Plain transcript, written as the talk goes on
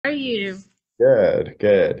you? Good,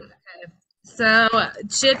 good. So,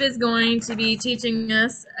 Chip is going to be teaching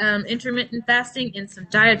us intermittent fasting and some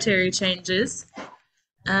dietary changes.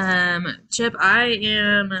 Chip,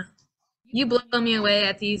 you blow me away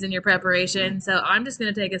at these in your preparation. So, I'm just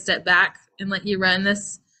going to take a step back and let you run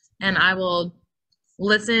this, and I will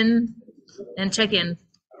listen and check in.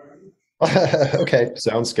 Okay,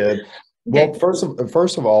 sounds good. Well, Okay.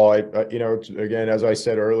 first of all, again, as I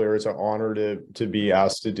said earlier, it's an honor to be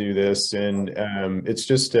asked to do this, and it's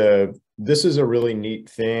just this is a really neat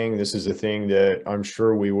thing. This is a thing that I'm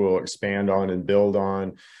sure we will expand on and build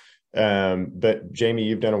on. But Jamie,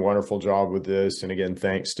 you've done a wonderful job with this, and again,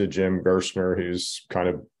 thanks to Jim Gerstner, who's kind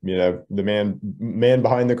of the man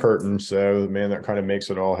behind the curtain, so the man that kind of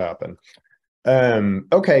makes it all happen.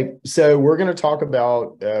 Okay, so we're going to talk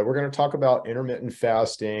about intermittent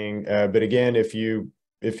fasting. But again, if you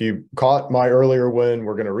caught my earlier one,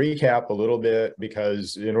 we're going to recap a little bit,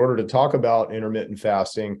 because in order to talk about intermittent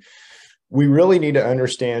fasting, we really need to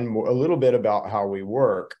understand a little bit about how we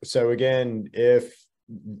work. So again, if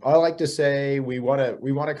I like to say we want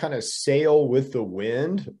to kind of sail with the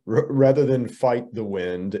wind rather than fight the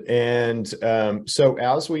wind. And so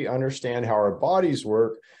as we understand how our bodies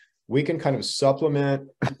work, we can kind of supplement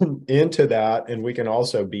into that, and we can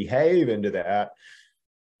also behave into that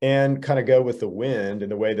and kind of go with the wind in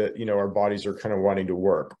the way that, our bodies are kind of wanting to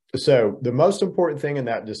work. So the most important thing in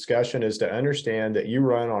that discussion is to understand that you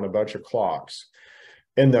run on a bunch of clocks,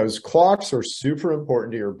 and those clocks are super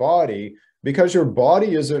important to your body, because your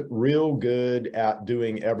body isn't real good at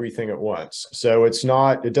doing everything at once. So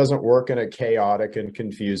it doesn't work in a chaotic and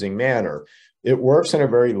confusing manner. It works in a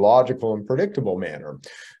very logical and predictable manner.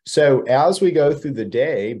 So as we go through the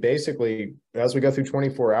day, basically, as we go through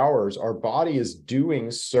 24 hours, our body is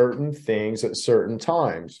doing certain things at certain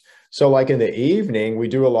times. So like in the evening, we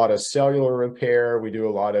do a lot of cellular repair. We do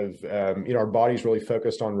a lot of, our body's really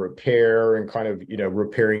focused on repair and kind of,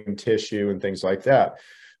 repairing tissue and things like that.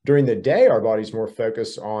 During the day, our body's more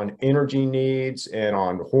focused on energy needs and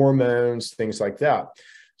on hormones, things like that.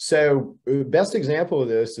 So the best example of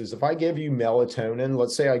this is if I give you melatonin,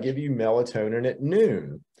 let's say I give you melatonin at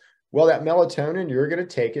noon. Well, that melatonin, you're going to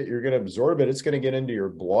take it, you're going to absorb it, it's going to get into your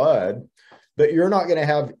blood, but you're not going to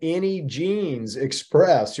have any genes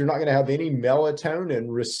expressed. You're not going to have any melatonin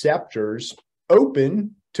receptors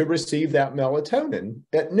open to receive that melatonin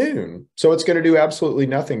at noon. So it's going to do absolutely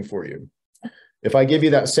nothing for you. If I give you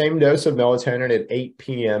that same dose of melatonin at 8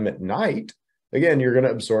 p.m. at night, again, you're going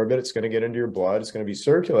to absorb it. It's going to get into your blood. It's going to be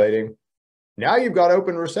circulating. Now you've got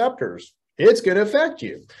open receptors. It's going to affect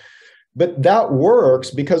you. But that works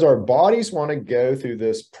because our bodies want to go through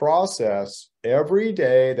this process every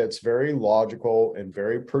day that's very logical and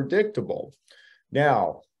very predictable.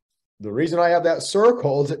 Now, the reason I have that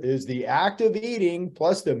circled is the act of eating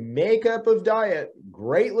plus the makeup of diet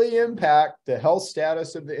greatly impact the health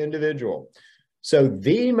status of the individual. So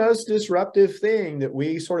the most disruptive thing that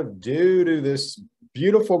we sort of do to this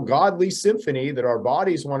beautiful godly symphony that our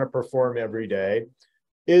bodies want to perform every day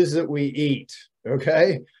is that we eat,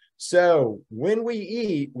 okay? So when we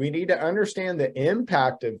eat, we need to understand the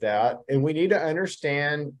impact of that, and we need to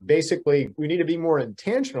understand, basically, we need to be more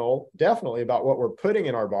intentional, definitely, about what we're putting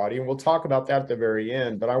in our body, and we'll talk about that at the very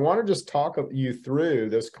end. But I want to just talk you through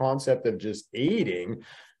this concept of just eating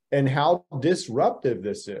and how disruptive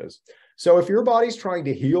this is. So if your body's trying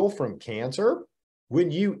to heal from cancer,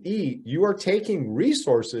 when you eat, you are taking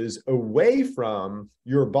resources away from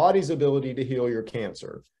your body's ability to heal your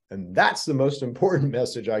cancer. And that's the most important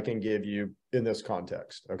message I can give you in this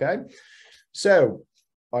context, okay? So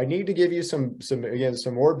I need to give you some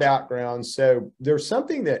more background. So there's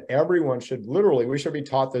something that everyone should we should be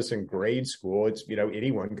taught this in grade school. It's,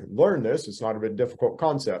 anyone can learn this. It's not a very difficult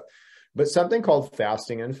concept, but something called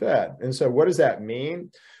fasting and fed. And so what does that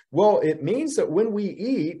mean? Well, it means that when we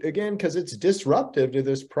eat, again, because it's disruptive to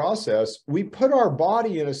this process, we put our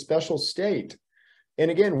body in a special state.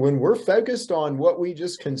 And again, when we're focused on what we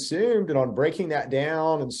just consumed and on breaking that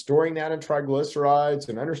down and storing that in triglycerides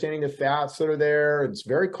and understanding the fats that are there, it's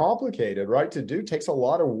very complicated, right? To do, it takes a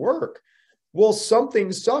lot of work. Well,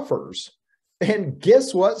 something suffers. And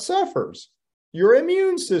guess what suffers? Your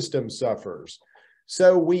immune system suffers.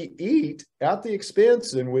 So we eat at the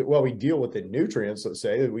expense, and we deal with the nutrients, let's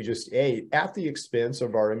say, that we just ate at the expense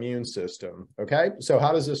of our immune system, okay? So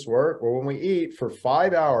how does this work? Well, when we eat for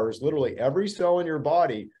 5 hours, literally every cell in your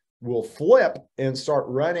body will flip and start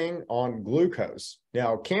running on glucose.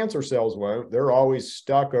 Now, cancer cells won't. They're always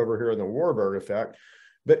stuck over here in the Warburg effect,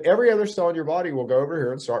 but every other cell in your body will go over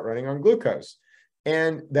here and start running on glucose.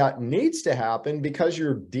 And that needs to happen because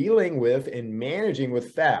you're dealing with and managing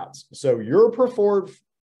with fats. So your preferred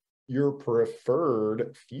your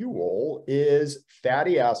preferred fuel is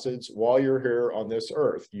fatty acids while you're here on this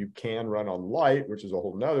earth. You can run on light, which is a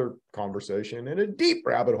whole nother conversation and a deep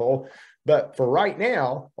rabbit hole. But for right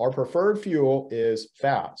now, our preferred fuel is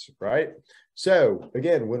fats, right? So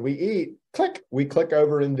again, when we eat, we click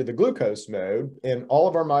over into the glucose mode, and all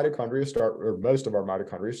of our mitochondria start, or most of our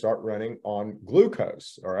mitochondria start running on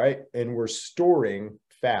glucose, all right? And we're storing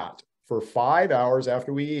fat for 5 hours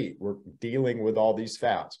after we eat. We're dealing with all these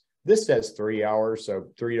fats. This says 3 hours, so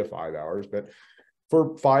 3 to 5 hours, but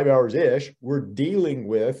for 5 hours-ish, we're dealing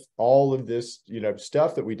with all of this,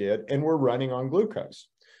 stuff that we did, and we're running on glucose.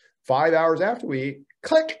 5 hours after we eat,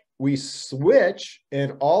 we switch,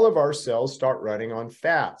 and all of our cells start running on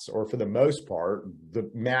fats, or for the most part,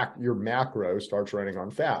 your macro starts running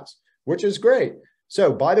on fats, which is great.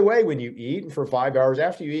 So by the way, when you eat, and for 5 hours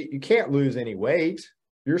after you eat, you can't lose any weight.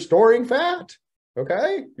 You're storing fat,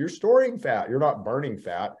 okay? You're storing fat. You're not burning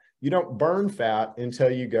fat. You don't burn fat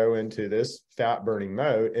until you go into this fat burning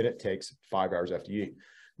mode, and it takes 5 hours after you eat.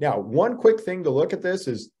 Now, one quick thing to look at this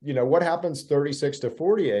is, what happens 36 to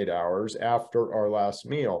 48 hours after our last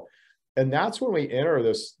meal? And that's when we enter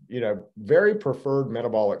this, very preferred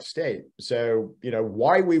metabolic state. So,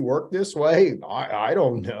 why we work this way, I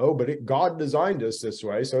don't know, but God designed us this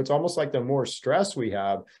way. So it's almost like the more stress we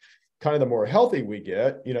have, kind of the more healthy we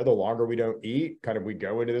get, the longer we don't eat, kind of we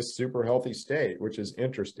go into this super healthy state, which is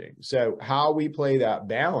interesting. So how we play that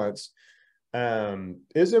balance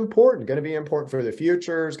is important, going to be important for the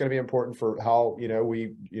future. It's going to be important for how,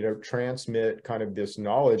 we, transmit kind of this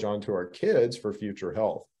knowledge onto our kids for future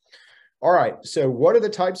health. All right. So what are the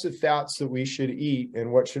types of fats that we should eat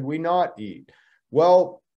and what should we not eat?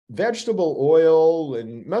 Well, vegetable oil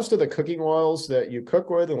and most of the cooking oils that you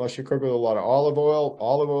cook with, unless you cook with a lot of olive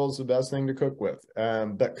oil is the best thing to cook with.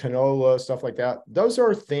 But canola, stuff like that, those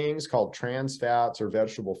are things called trans fats or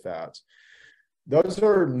vegetable fats. Those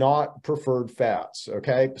are not preferred fats,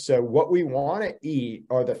 okay? So what we want to eat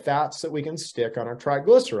are the fats that we can stick on a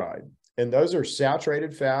triglyceride. And those are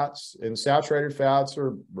saturated fats, and saturated fats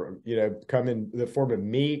are, come in the form of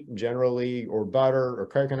meat generally, or butter or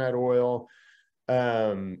coconut oil.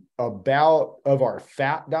 About our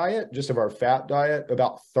fat diet,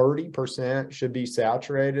 about 30% should be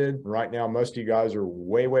saturated. Right now, most of you guys are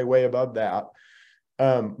way, way, way above that.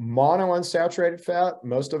 Monounsaturated fat,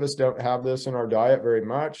 most of us don't have this in our diet very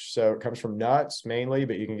much. So it comes from nuts mainly,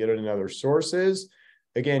 but you can get it in other sources.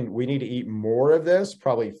 Again, we need to eat more of this.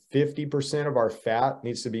 Probably 50% of our fat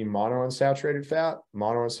needs to be monounsaturated fat.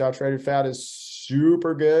 Monounsaturated fat is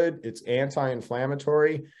super good. It's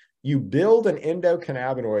anti-inflammatory. You build an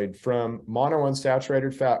endocannabinoid from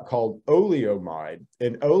monounsaturated fat called oleomide.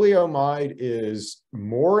 And oleomide is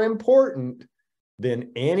more important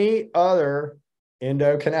than any other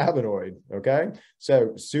endocannabinoid, okay?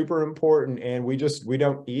 So super important. And we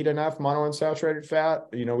don't eat enough monounsaturated fat.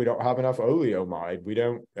 We don't have enough oleomide. We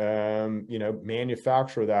don't,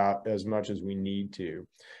 manufacture that as much as we need to.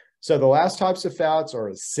 So the last types of fats are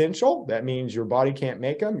essential. That means your body can't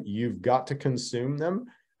make them. You've got to consume them.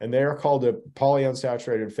 And they are called the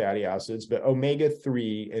polyunsaturated fatty acids, but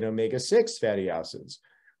omega-3 and omega-6 fatty acids.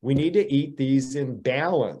 We need to eat these in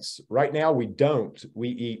balance. Right now, we don't. We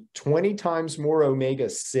eat 20 times more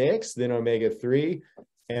omega-6 than omega-3,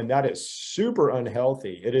 and that is super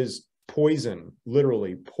unhealthy. It is poison,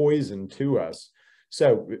 literally poison to us.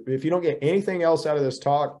 So if you don't get anything else out of this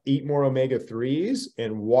talk, eat more omega-3s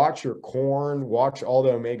and watch your corn, watch all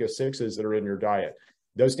the omega-6s that are in your diet.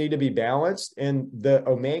 Those need to be balanced, and the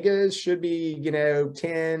omegas should be, 10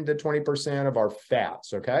 to 20% of our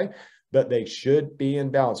fats, okay? But they should be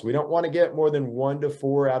in balance. We don't want to get more than 1 to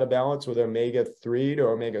 4 out of balance with omega-3 to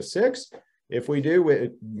omega-6. If we do,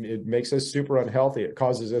 it makes us super unhealthy. It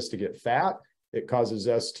causes us to get fat. It causes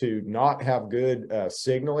us to not have good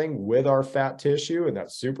signaling with our fat tissue, and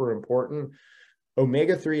that's super important.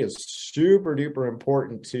 Omega-3 is super duper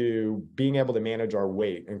important to being able to manage our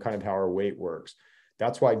weight and kind of how our weight works.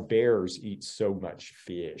 That's why bears eat so much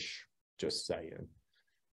fish, just saying.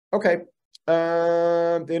 Okay,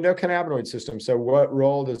 the endocannabinoid system. So what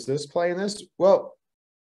role does this play in this? Well,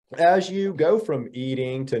 as you go from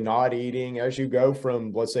eating to not eating, as you go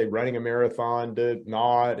from, let's say, running a marathon to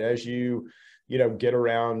not, as you, get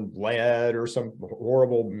around lead or some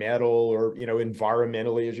horrible metal, or,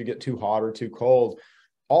 environmentally, as you get too hot or too cold,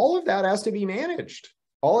 all of that has to be managed.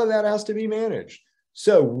 All of that has to be managed.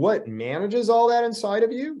 So what manages all that inside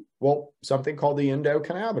of you? Well, something called the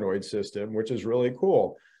endocannabinoid system, which is really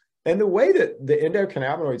cool. And the way that the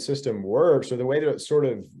endocannabinoid system works, or the way that it's sort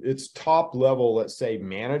of its top level, let's say,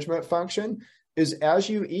 management function, is as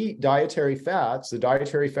you eat dietary fats, the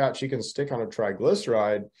dietary fats you can stick on a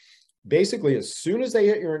triglyceride, basically, as soon as they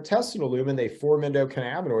hit your intestinal lumen, they form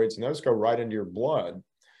endocannabinoids, and those go right into your blood.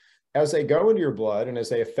 As they go into your blood and as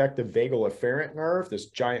they affect the vagal afferent nerve, this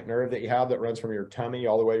giant nerve that you have that runs from your tummy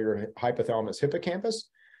all the way to your hypothalamus hippocampus,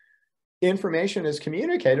 information is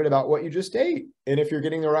communicated about what you just ate and if you're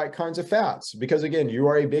getting the right kinds of fats. Because again, you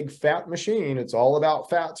are a big fat machine. It's all about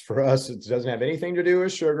fats for us. It doesn't have anything to do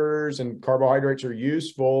with sugars, and carbohydrates are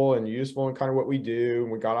useful in kind of what we do.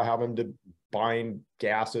 And we got to have them to bind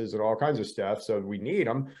gases and all kinds of stuff. So we need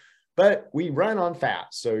them. But we run on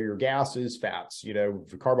fats. So your gas is fats. You know,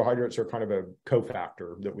 the carbohydrates are kind of a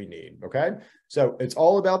cofactor that we need. Okay. So it's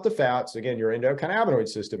all about the fats. Again, your endocannabinoid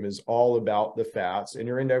system is all about the fats, and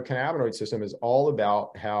your endocannabinoid system is all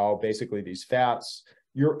about how basically these fats,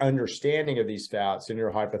 your understanding of these fats in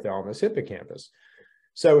your hypothalamus hippocampus.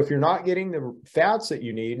 So if you're not getting the fats that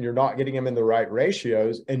you need and you're not getting them in the right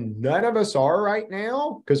ratios, and none of us are right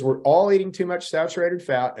now, because we're all eating too much saturated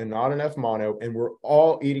fat and not enough mono, and we're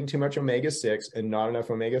all eating too much omega-6 and not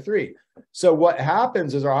enough omega-3. So what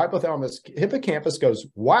happens is our hypothalamus hippocampus goes,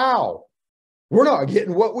 wow, we're not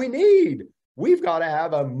getting what we need. We've got to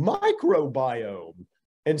have a microbiome.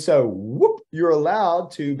 And so whoop, you're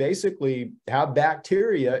allowed to basically have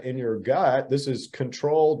bacteria in your gut. This is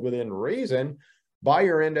controlled within reason by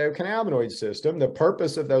your endocannabinoid system. The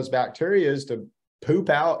purpose of those bacteria is to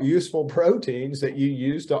poop out useful proteins that you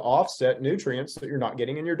use to offset nutrients that you're not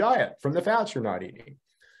getting in your diet from the fats you're not eating.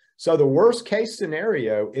 So the worst case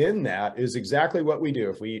scenario in that is exactly what we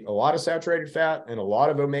do. If we eat a lot of saturated fat and a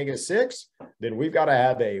lot of omega-6, then we've got to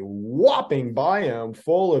have a whopping biome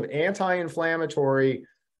full of anti-inflammatory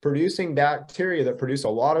producing bacteria that produce a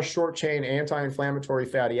lot of short chain anti-inflammatory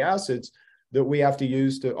fatty acids that we have to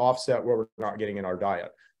use to offset what we're not getting in our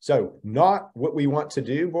diet. So not what we want to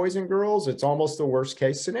do, boys and girls. It's almost the worst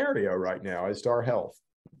case scenario right now as to our health.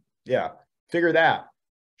 Yeah, figure that.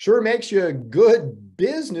 Sure makes you a good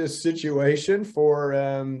business situation for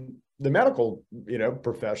the medical,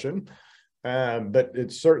 profession. But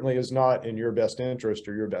it certainly is not in your best interest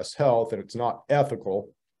or your best health, and it's not ethical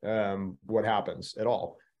what happens at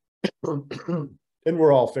all. And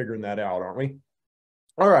we're all figuring that out, aren't we?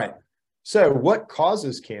 All right. So what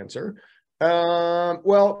causes cancer?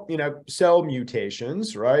 Well, cell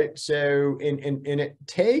mutations, right? So, and it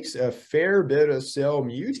takes a fair bit of cell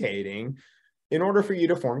mutating in order for you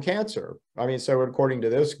to form cancer. I mean, so according to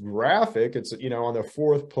this graphic, it's, on the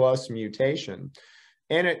 4th plus mutation.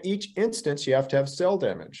 And at each instance, you have to have cell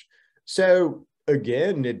damage. So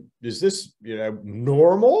again, is this,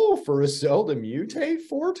 normal for a cell to mutate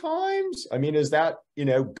 4 times? I mean, is that,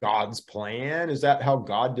 God's plan? Is that how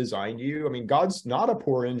God designed you? I mean, God's not a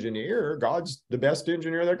poor engineer. God's the best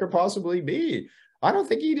engineer there could possibly be. I don't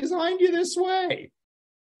think he designed you this way.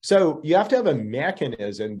 So you have to have a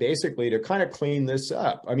mechanism basically to kind of clean this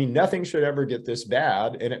up. I mean, nothing should ever get this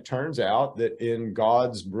bad. And it turns out that in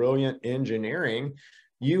God's brilliant engineering,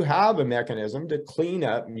 you have a mechanism to clean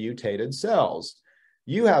up mutated cells.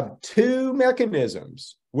 You have 2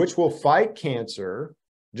 mechanisms which will fight cancer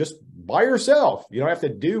just by yourself. You don't have to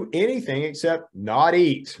do anything except not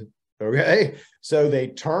eat. Okay. So they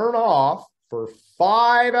turn off for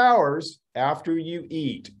 5 hours after you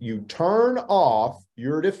eat. You turn off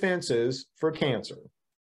your defenses for cancer.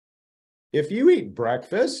 If you eat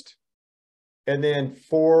breakfast and then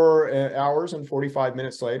 4 hours and 45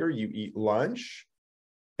 minutes later, you eat lunch,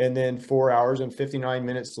 and then 4 hours and 59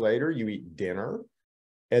 minutes later, you eat dinner,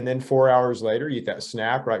 and then 4 hours later, you eat that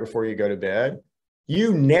snack right before you go to bed,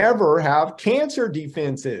 you never have cancer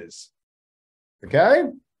defenses. Okay?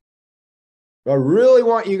 I really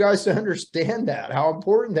want you guys to understand that, how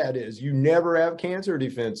important that is. You never have cancer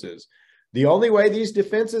defenses. The only way these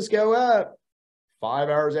defenses go up, 5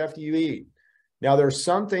 hours after you eat. Now, there's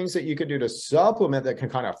some things that you can do to supplement that can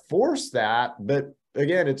kind of force that, but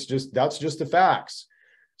again, that's just the facts.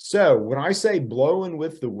 So when I say blowing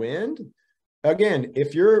with the wind, again,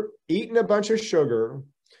 if you're eating a bunch of sugar,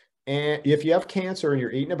 and if you have cancer and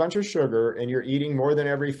you're eating a bunch of sugar and you're eating more than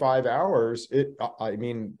every 5 hours,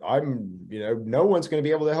 no one's going to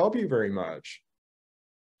be able to help you very much.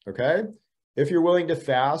 Okay. If you're willing to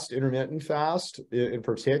fast, intermittent fast in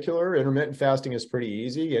particular, intermittent fasting is pretty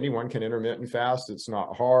easy. Anyone can intermittent fast. It's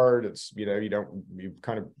not hard. It's, you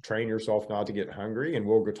kind of train yourself not to get hungry, and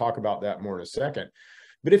we'll go talk about that more in a second.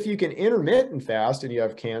 But if you can intermittent fast and you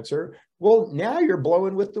have cancer, well, now you're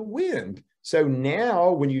blowing with the wind. So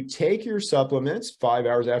now when you take your supplements 5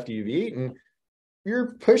 hours after you've eaten,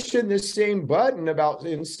 you're pushing the same button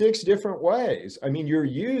in 6 different ways. I mean, you're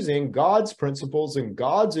using God's principles and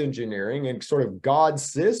God's engineering and sort of God's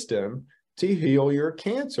system to heal your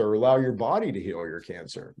cancer, allow your body to heal your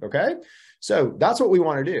cancer. Okay. So that's what we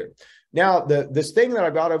want to do. Now, this thing that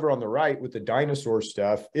I've got over on the right with the dinosaur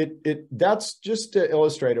stuff, that's just to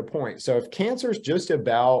illustrate a point. So if cancer is just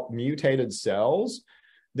about mutated cells,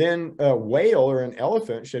 then a whale or an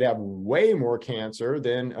elephant should have way more cancer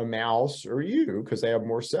than a mouse or you, because they have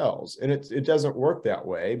more cells. And it doesn't work that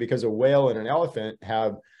way, because a whale and an elephant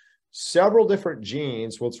have several different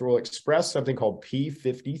genes which will express something called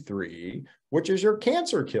P53, which is your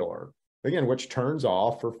cancer killer, again, which turns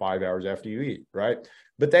off for 5 hours after you eat, right?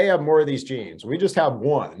 But they have more of these genes. We just have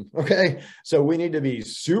one, okay? So we need to be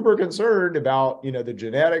super concerned about, the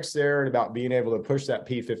genetics there and about being able to push that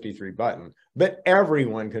P53 button. But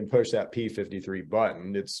everyone can push that P53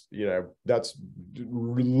 button. It's, that's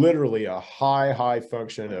literally a high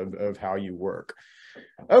function of how you work.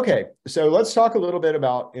 Okay, so let's talk a little bit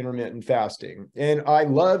about intermittent fasting. And I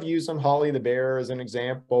love using Holly the bear as an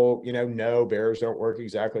example. No, bears don't work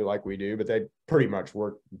exactly like we do, but they pretty much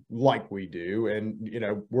work like we do. And,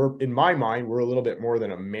 in my mind, we're a little bit more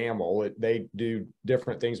than a mammal. They do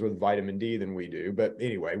different things with vitamin D than we do. But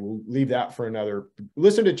anyway, we'll leave that for another.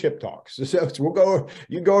 Listen to Chip Talks. So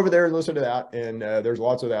you can go over there and listen to that. And there's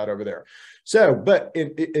lots of that over there. So, but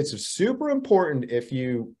it's super important if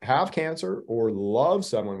you have cancer or love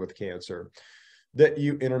someone with cancer that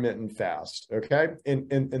you intermittent fast, okay?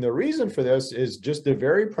 And the reason for this is just the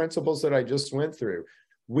very principles that I just went through.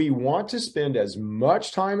 We want to spend as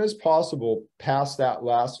much time as possible past that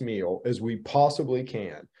last meal as we possibly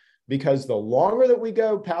can, because the longer that we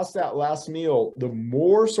go past that last meal, the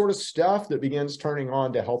more sort of stuff that begins turning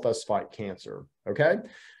on to help us fight cancer, okay?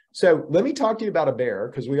 So let me talk to you about a bear,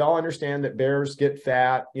 because we all understand that bears get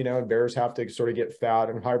fat, and bears have to sort of get fat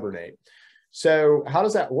and hibernate. So how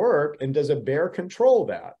does that work? And does a bear control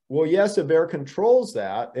that? Well, yes, a bear controls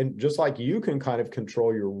that. And just like you can kind of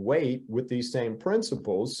control your weight with these same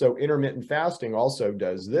principles, so intermittent fasting also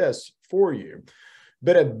does this for you.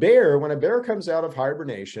 But when a bear comes out of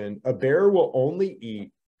hibernation, a bear will only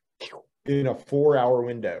eat in a 4-hour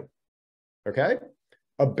window, okay?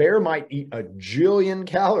 A bear might eat a jillion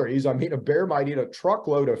calories. I mean, a bear might eat a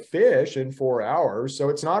truckload of fish in 4 hours. So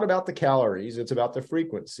it's not about the calories, it's about the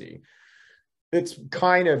frequency. It's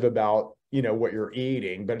kind of about, what you're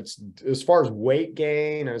eating, but it's as far as weight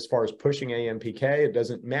gain and as far as pushing AMPK, it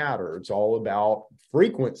doesn't matter. It's all about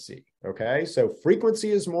frequency. Okay. So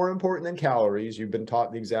frequency is more important than calories. You've been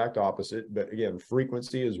taught the exact opposite, but again,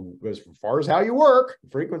 frequency is, as far as how you work,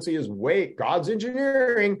 frequency is God's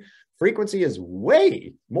engineering. Frequency is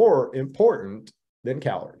way more important than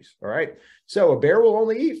calories. All right. So a bear will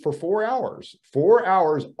only eat for 4 hours,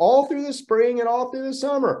 all through the spring and all through the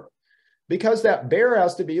summer, because that bear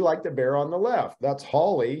has to be like the bear on the left. That's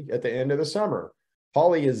Holly at the end of the summer.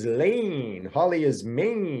 Holly is lean. Holly is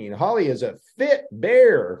mean. Holly is a fit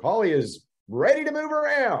bear. Holly is ready to move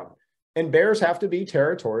around. And bears have to be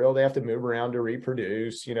territorial. They have to move around to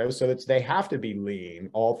reproduce, so that they have to be lean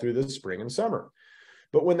all through the spring and summer.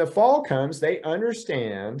 But when the fall comes, they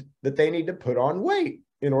understand that they need to put on weight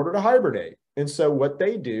in order to hibernate. And so what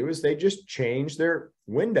they do is they just change their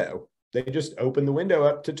window. They just open the window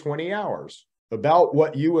up to 20 hours, about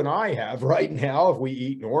what you and I have right now. If we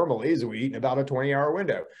eat normally, is we eat in about a 20-hour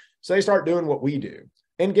window. So they start doing what we do.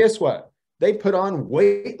 And guess what? They put on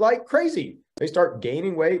weight like crazy. They start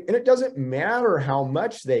gaining weight, and it doesn't matter how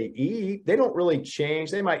much they eat. They don't really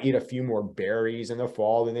change. They might eat a few more berries in the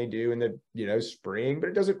fall than they do in the spring,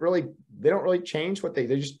 but they don't really change they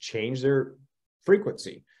just change their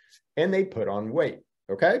frequency, and they put on weight.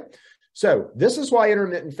 Okay. So this is why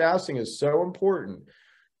intermittent fasting is so important.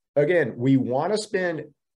 Again, we want to spend,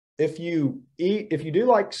 if you do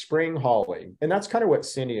like spring Holly, and that's kind of what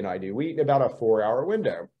Cindy and I do, we eat in about a 4-hour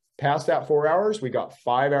window. Past that 4 hours, we got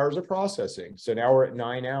 5 hours of processing. So now we're at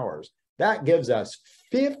 9 hours. That gives us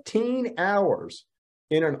 15 hours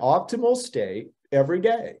in an optimal state every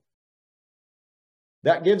day.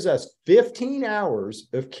 That gives us 15 hours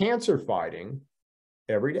of cancer fighting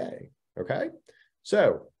every day. Okay.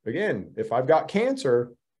 So again, if I've got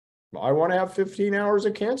cancer, I want to have 15 hours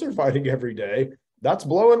of cancer fighting every day. That's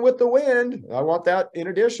blowing with the wind. I want that in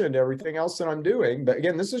addition to everything else that I'm doing. But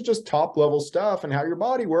again, this is just top level stuff and how your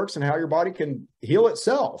body works and how your body can heal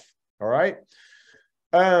itself. All right.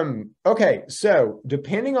 Okay. So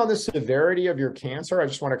depending on the severity of your cancer, I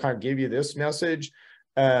just want to kind of give you this message.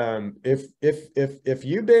 If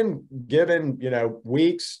you've been given,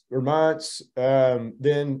 weeks or months,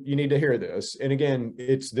 then you need to hear this. And again,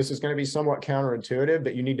 this is going to be somewhat counterintuitive,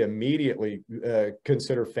 but you need to immediately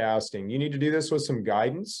consider fasting. You need to do this with some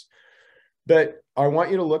guidance, but I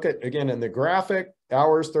want you to look at, again, in the graphic,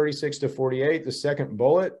 hours 36 to 48, the second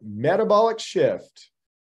bullet, metabolic shift,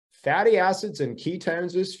 fatty acids and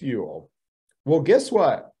ketones as fuel. Well, guess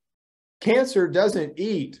what? Cancer doesn't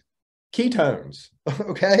eat ketones.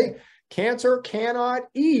 Okay. Cancer cannot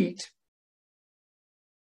eat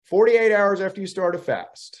 48 hours after you start a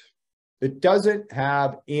fast. It doesn't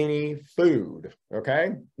have any food.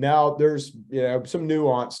 Okay. Now there's, some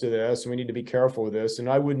nuance to this, and we need to be careful with this. And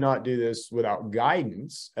I would not do this without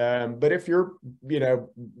guidance. But if you're,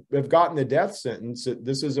 have gotten the death sentence,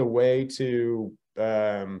 this is a way to,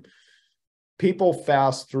 people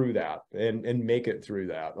fast through that and make it through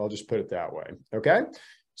that. I'll just put it that way. Okay.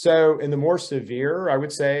 So in the more severe, I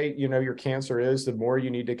would say, your cancer is, the more you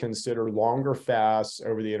need to consider longer fasts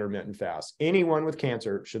over the intermittent fast. Anyone with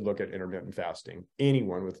cancer should look at intermittent fasting.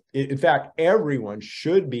 Anyone with, in fact, everyone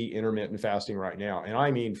should be intermittent fasting right now. And I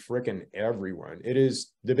mean, freaking everyone. It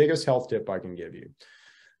is the biggest health tip I can give you.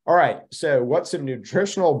 All right. So what's some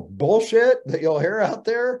nutritional bullshit that you'll hear out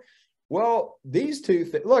there? Well, these two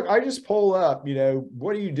things, look, I just pull up,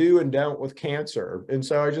 what do you do and don't with cancer? And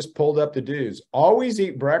so I just pulled up the do's. Always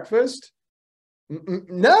eat breakfast.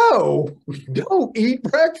 No, don't eat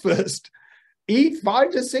breakfast. Eat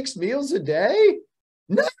 5 to 6 meals a day.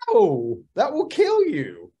 No, that will kill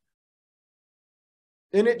you.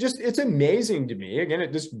 And it's amazing to me.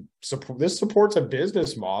 Again, this supports a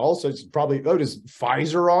business model. So it's probably, does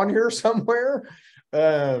Pfizer on here somewhere?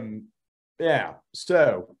 Yeah.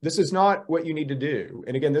 So this is not what you need to do.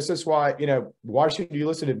 And again, this is why, why should you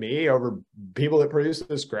listen to me over people that produce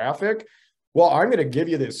this graphic? Well, I'm going to give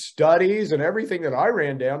you the studies and everything that I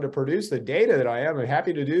ran down to produce the data that I am. I'm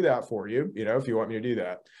happy to do that for you, if you want me to do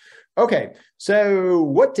that. Okay. So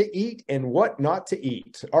what to eat and what not to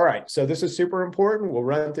eat. All right. So this is super important. We'll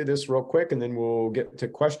run through this real quick and then we'll get to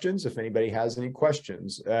questions if anybody has any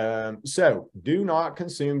questions. So do not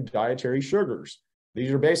consume dietary sugars.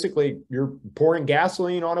 These are basically, you're pouring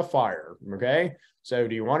gasoline on a fire, okay? So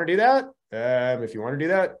do you want to do that? If you want to do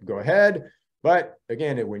that, go ahead. But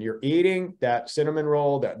again, when you're eating that cinnamon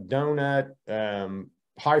roll, that donut,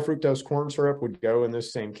 high fructose corn syrup would go in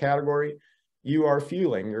this same category. You are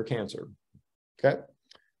fueling your cancer, okay?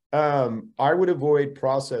 I would avoid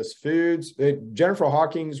processed foods. Jennifer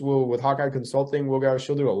Hawkins with Hawkeye Consulting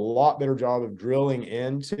she'll do a lot better job of drilling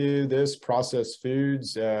into this processed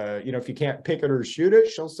foods. If you can't pick it or shoot it,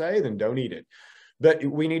 she'll say, then don't eat it. But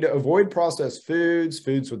we need to avoid processed foods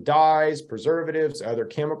with dyes, preservatives, other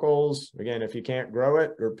chemicals. Again, if you can't grow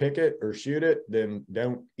it or pick it or shoot it, then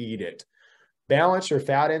don't eat it. Balance your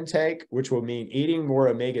fat intake, which will mean eating more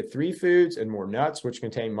omega-3 foods and more nuts, which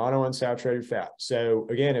contain monounsaturated fat. So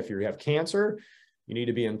again, if you have cancer, you need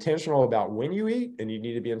to be intentional about when you eat, and you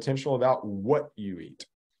need to be intentional about what you eat.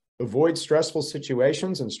 Avoid stressful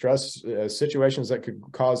situations and situations that could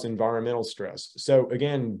cause environmental stress. So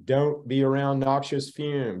again, don't be around noxious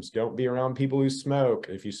fumes. Don't be around people who smoke.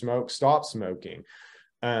 If you smoke, stop smoking.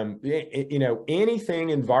 Anything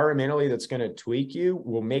environmentally that's going to tweak you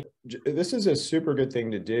will make, this is a super good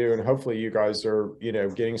thing to do. And hopefully you guys are,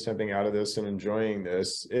 getting something out of this and enjoying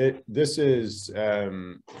this. This is,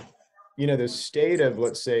 the state of,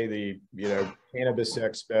 let's say the, cannabis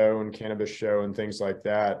expo and cannabis show and things like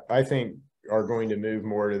that, I think are going to move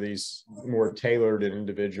more to these more tailored and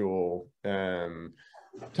individual,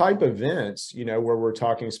 type events, where we're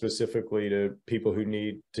talking specifically to people who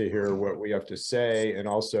need to hear what we have to say, and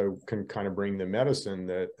also can kind of bring the medicine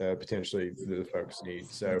that potentially the folks need.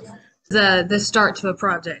 So the start to a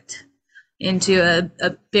project into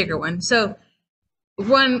a bigger one. So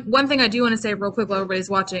one thing I do want to say real quick while everybody's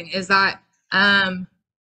watching is that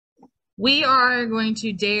we are going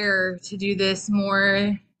to dare to do this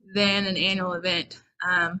more than an annual event.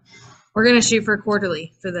 We're going to shoot for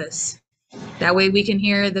quarterly for this. That way we can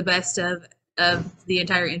hear the best of the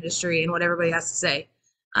entire industry and what everybody has to say.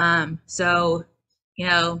 So,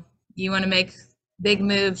 you want to make big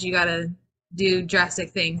moves, you got to do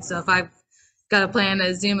drastic things. So if I've got to plan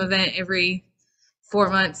a Zoom event every 4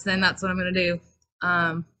 months, then that's what I'm going to do.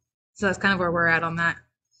 So that's kind of where we're at on that.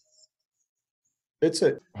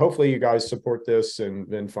 Hopefully you guys support this and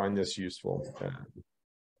then find this useful.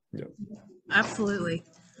 Yeah. Absolutely.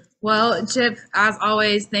 Well, Chip, as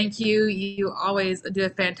always, thank you. You always do a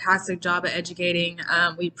fantastic job at educating.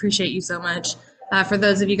 We appreciate you so much. For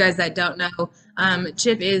those of you guys that don't know,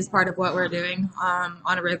 Chip is part of what we're doing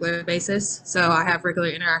on a regular basis. So I have regular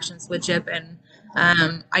interactions with Chip, and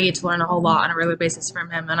I get to learn a whole lot on a regular basis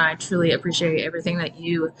from him. And I truly appreciate everything that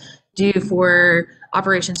you do for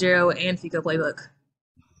Operation Zero and FECO Playbook.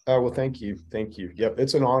 Well, thank you. Thank you. Yep.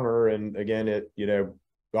 It's an honor. And again,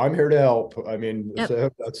 I'm here to help. I mean, yep. So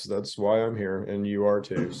that's why I'm here, and you are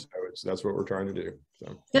too. So that's what we're trying to do.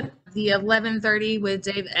 So. Yep. The 11:30 with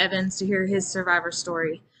Dave Evans to hear his survivor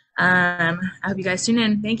story. I hope you guys tune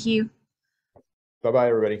in. Thank you. Bye-bye,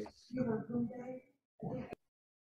 everybody.